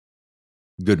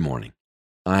Good morning.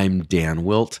 I'm Dan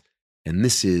Wilt, and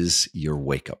this is your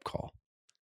wake up call.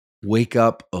 Wake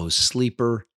up, O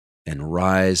sleeper, and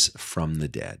rise from the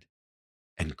dead,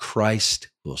 and Christ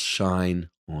will shine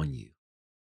on you.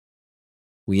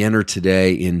 We enter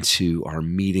today into our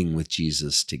meeting with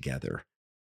Jesus together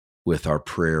with our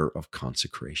prayer of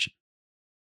consecration.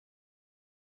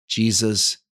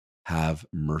 Jesus, have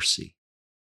mercy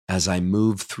as I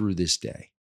move through this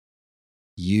day.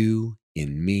 You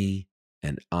in me,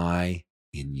 and I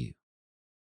in you.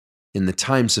 In the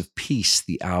times of peace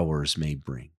the hours may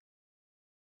bring,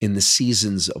 in the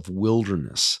seasons of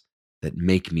wilderness that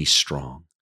make me strong,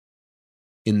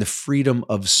 in the freedom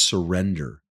of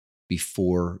surrender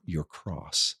before your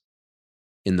cross,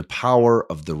 in the power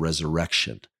of the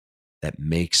resurrection that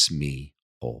makes me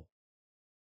whole.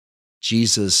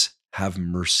 Jesus, have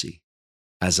mercy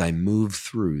as I move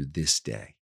through this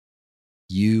day.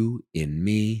 You in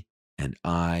me, and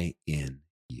I in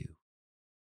you.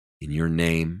 In your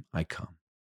name I come.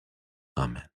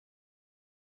 Amen.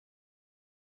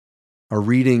 Our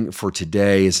reading for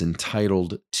today is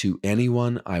entitled, To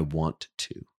Anyone I Want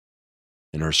to.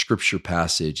 And our scripture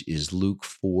passage is Luke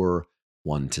 4,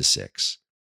 1-6.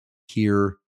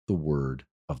 Hear the word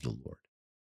of the Lord.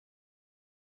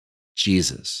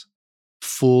 Jesus,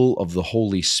 full of the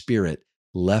Holy Spirit,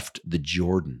 left the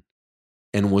Jordan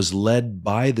and was led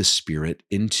by the Spirit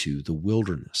into the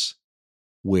wilderness,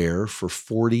 where for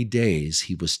 40 days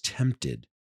he was tempted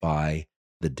by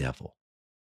the devil.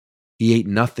 He ate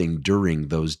nothing during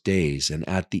those days, and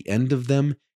at the end of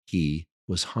them, he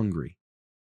was hungry.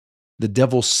 The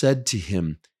devil said to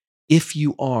him, If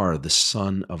you are the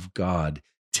Son of God,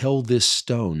 tell this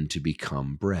stone to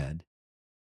become bread.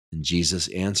 And Jesus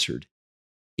answered,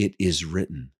 It is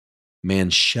written, Man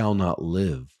shall not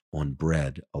live on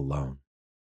bread alone.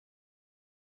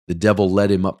 The devil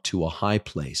led him up to a high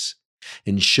place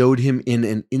and showed him in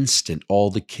an instant all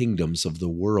the kingdoms of the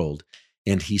world.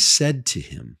 And he said to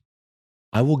him,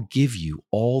 I will give you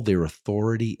all their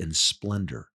authority and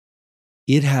splendor.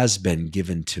 It has been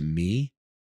given to me,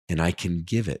 and I can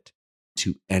give it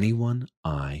to anyone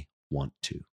I want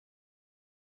to.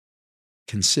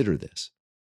 Consider this.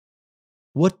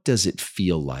 What does it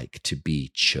feel like to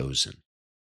be chosen?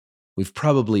 We've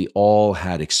probably all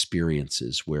had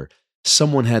experiences where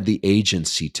someone had the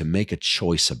agency to make a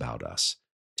choice about us,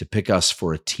 to pick us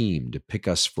for a team, to pick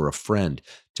us for a friend,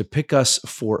 to pick us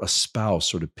for a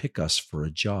spouse, or to pick us for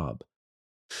a job.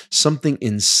 Something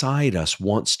inside us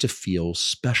wants to feel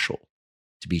special,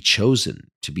 to be chosen,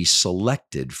 to be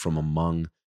selected from among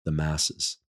the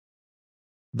masses.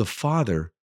 The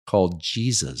Father called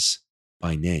Jesus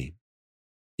by name.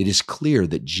 It is clear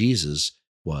that Jesus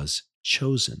was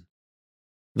chosen.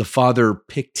 The Father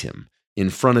picked him in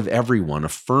front of everyone,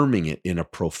 affirming it in a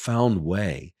profound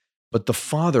way. But the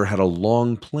Father had a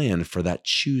long plan for that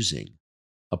choosing,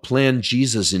 a plan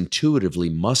Jesus intuitively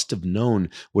must have known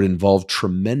would involve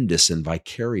tremendous and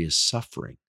vicarious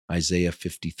suffering, Isaiah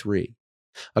 53.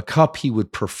 A cup he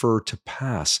would prefer to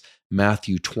pass,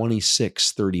 Matthew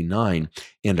 26:39,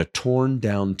 and a torn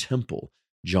down temple,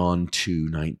 John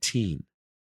 2:19.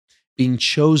 Being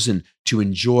chosen to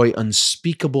enjoy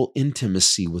unspeakable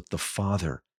intimacy with the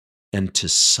Father and to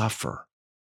suffer.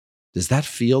 Does that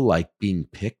feel like being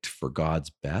picked for God's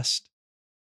best?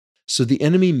 So the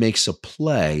enemy makes a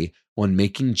play on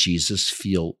making Jesus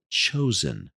feel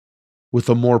chosen, with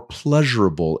a more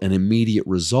pleasurable and immediate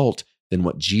result than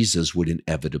what Jesus would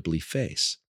inevitably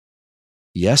face.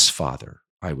 Yes, Father,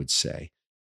 I would say,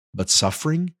 but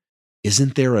suffering?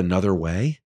 Isn't there another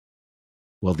way?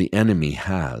 Well, the enemy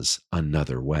has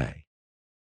another way.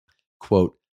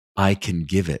 Quote, I can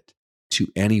give it to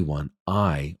anyone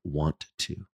I want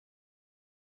to.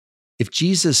 If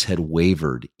Jesus had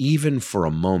wavered even for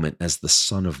a moment as the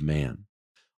Son of Man,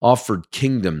 offered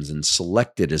kingdoms and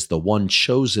selected as the one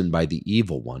chosen by the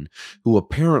evil one, who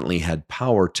apparently had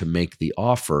power to make the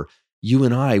offer, you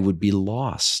and I would be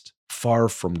lost, far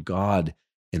from God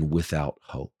and without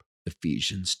hope.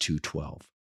 Ephesians 2:12.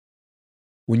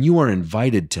 When you are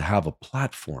invited to have a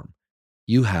platform,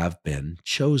 you have been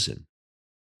chosen.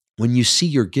 When you see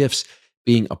your gifts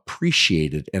being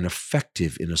appreciated and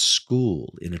effective in a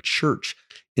school, in a church,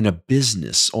 in a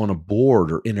business, on a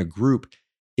board, or in a group,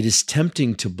 it is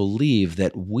tempting to believe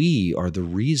that we are the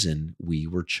reason we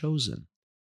were chosen.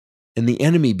 And the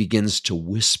enemy begins to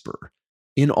whisper,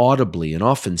 inaudibly and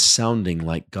often sounding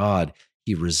like God.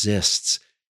 He resists.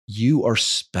 You are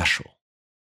special.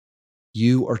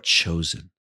 You are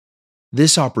chosen.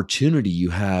 This opportunity you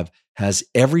have has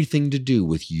everything to do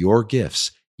with your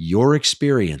gifts, your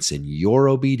experience, and your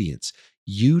obedience.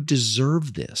 You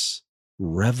deserve this.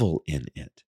 Revel in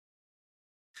it.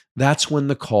 That's when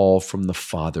the call from the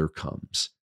Father comes,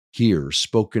 here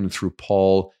spoken through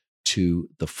Paul to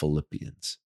the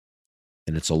Philippians.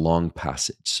 And it's a long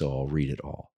passage, so I'll read it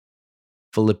all.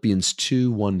 Philippians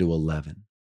 2, 1-11.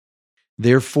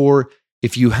 Therefore,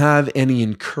 if you have any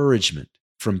encouragement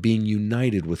from being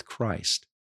united with Christ,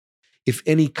 if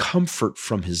any comfort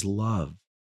from his love,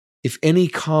 if any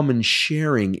common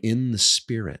sharing in the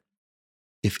Spirit,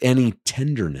 if any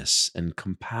tenderness and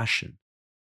compassion,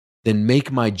 then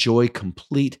make my joy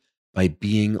complete by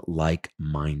being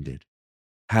like-minded,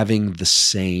 having the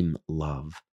same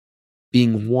love,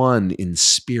 being one in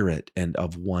spirit and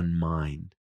of one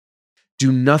mind.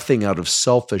 Do nothing out of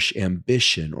selfish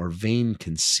ambition or vain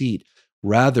conceit.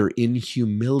 Rather, in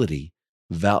humility,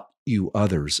 value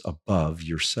others above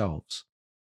yourselves,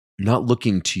 not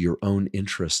looking to your own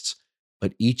interests,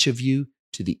 but each of you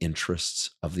to the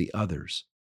interests of the others.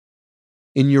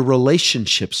 In your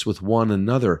relationships with one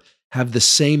another, have the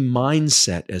same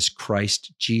mindset as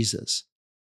Christ Jesus,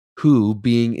 who,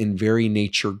 being in very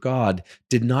nature God,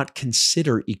 did not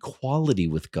consider equality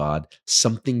with God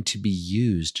something to be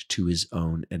used to his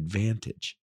own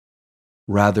advantage.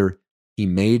 Rather, he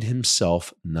made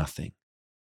himself nothing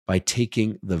by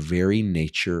taking the very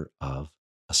nature of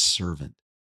a servant,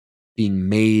 being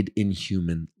made in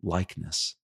human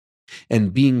likeness,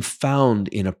 and being found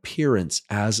in appearance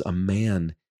as a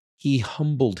man, he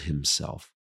humbled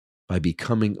himself by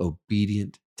becoming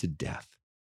obedient to death,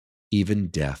 even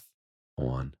death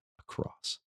on a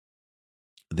cross.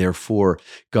 Therefore,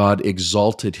 God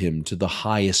exalted him to the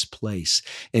highest place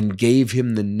and gave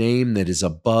him the name that is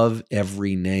above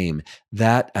every name,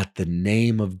 that at the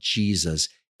name of Jesus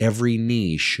every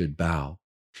knee should bow,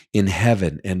 in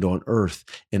heaven and on earth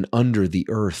and under the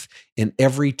earth, and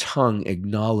every tongue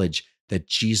acknowledge that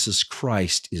Jesus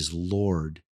Christ is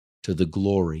Lord, to the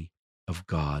glory of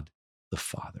God the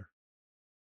Father.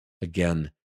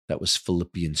 Again, that was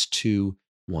Philippians 2,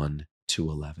 1-11.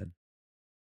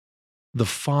 The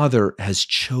Father has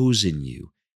chosen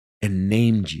you and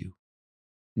named you.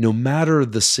 No matter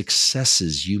the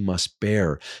successes you must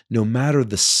bear, no matter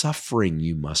the suffering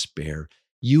you must bear,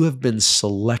 you have been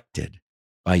selected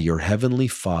by your heavenly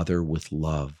Father with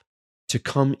love to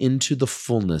come into the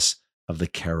fullness of the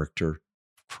character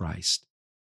of Christ.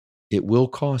 It will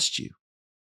cost you.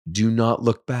 Do not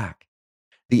look back.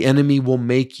 The enemy will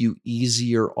make you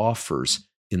easier offers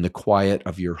in the quiet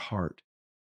of your heart.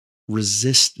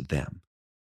 Resist them.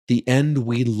 The end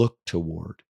we look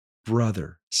toward,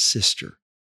 brother, sister,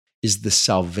 is the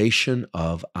salvation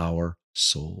of our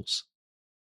souls.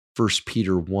 1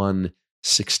 Peter 1,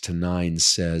 6-9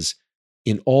 says,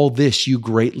 in all this you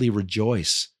greatly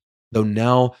rejoice, though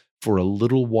now for a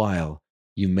little while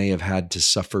you may have had to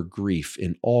suffer grief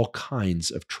in all kinds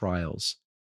of trials.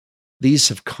 These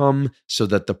have come so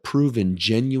that the proven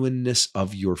genuineness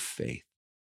of your faith,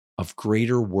 of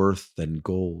greater worth than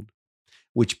gold,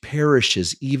 which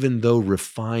perishes even though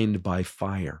refined by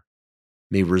fire,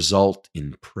 may result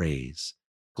in praise,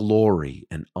 glory,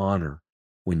 and honor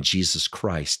when Jesus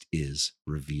Christ is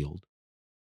revealed.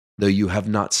 Though you have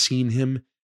not seen him,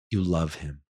 you love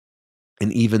him.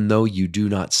 And even though you do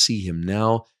not see him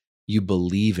now, you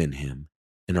believe in him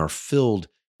and are filled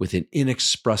with an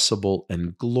inexpressible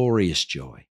and glorious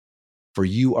joy, for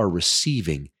you are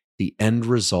receiving the end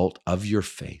result of your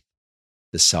faith,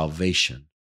 the salvation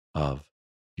of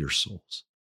your souls.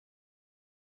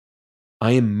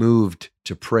 I am moved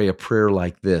to pray a prayer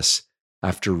like this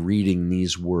after reading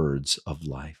these words of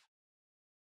life.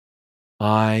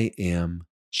 I am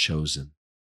chosen,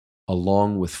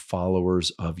 along with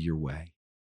followers of your way.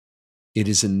 It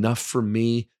is enough for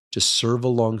me to serve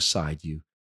alongside you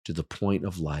to the point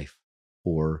of life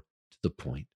or to the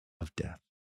point of death.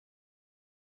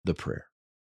 The prayer.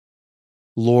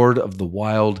 Lord of the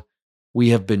wild, we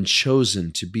have been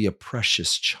chosen to be a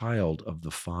precious child of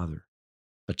the Father,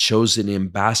 a chosen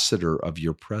ambassador of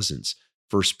your presence,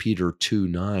 1 Peter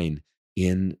 2:9,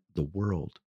 in the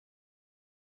world.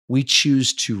 We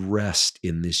choose to rest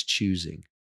in this choosing,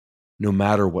 no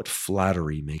matter what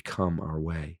flattery may come our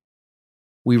way.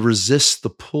 We resist the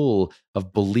pull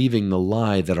of believing the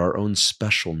lie that our own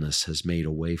specialness has made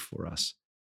a way for us.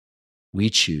 We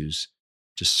choose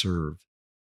to serve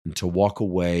and to walk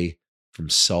away from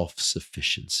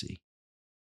self-sufficiency.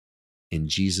 In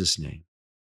Jesus' name,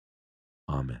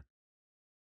 amen.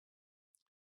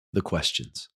 The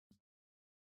questions.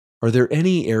 Are there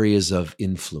any areas of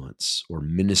influence or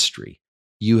ministry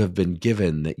you have been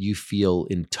given that you feel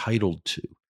entitled to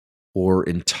or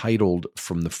entitled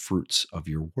from the fruits of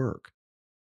your work?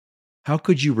 How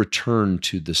could you return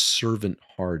to the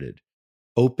servant-hearted,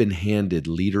 open-handed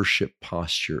leadership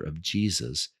posture of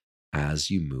Jesus as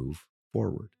you move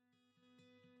forward.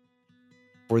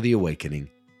 For The Awakening,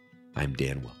 I'm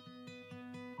Dan Will.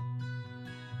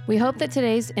 We hope that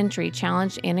today's entry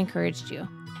challenged and encouraged you.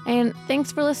 And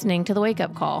thanks for listening to The Wake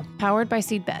Up Call, powered by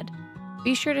Seedbed.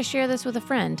 Be sure to share this with a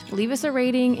friend, leave us a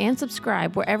rating, and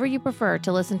subscribe wherever you prefer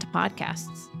to listen to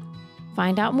podcasts.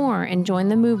 Find out more and join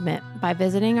the movement by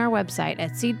visiting our website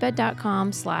at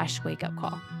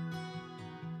seedbed.com/wakeupcall.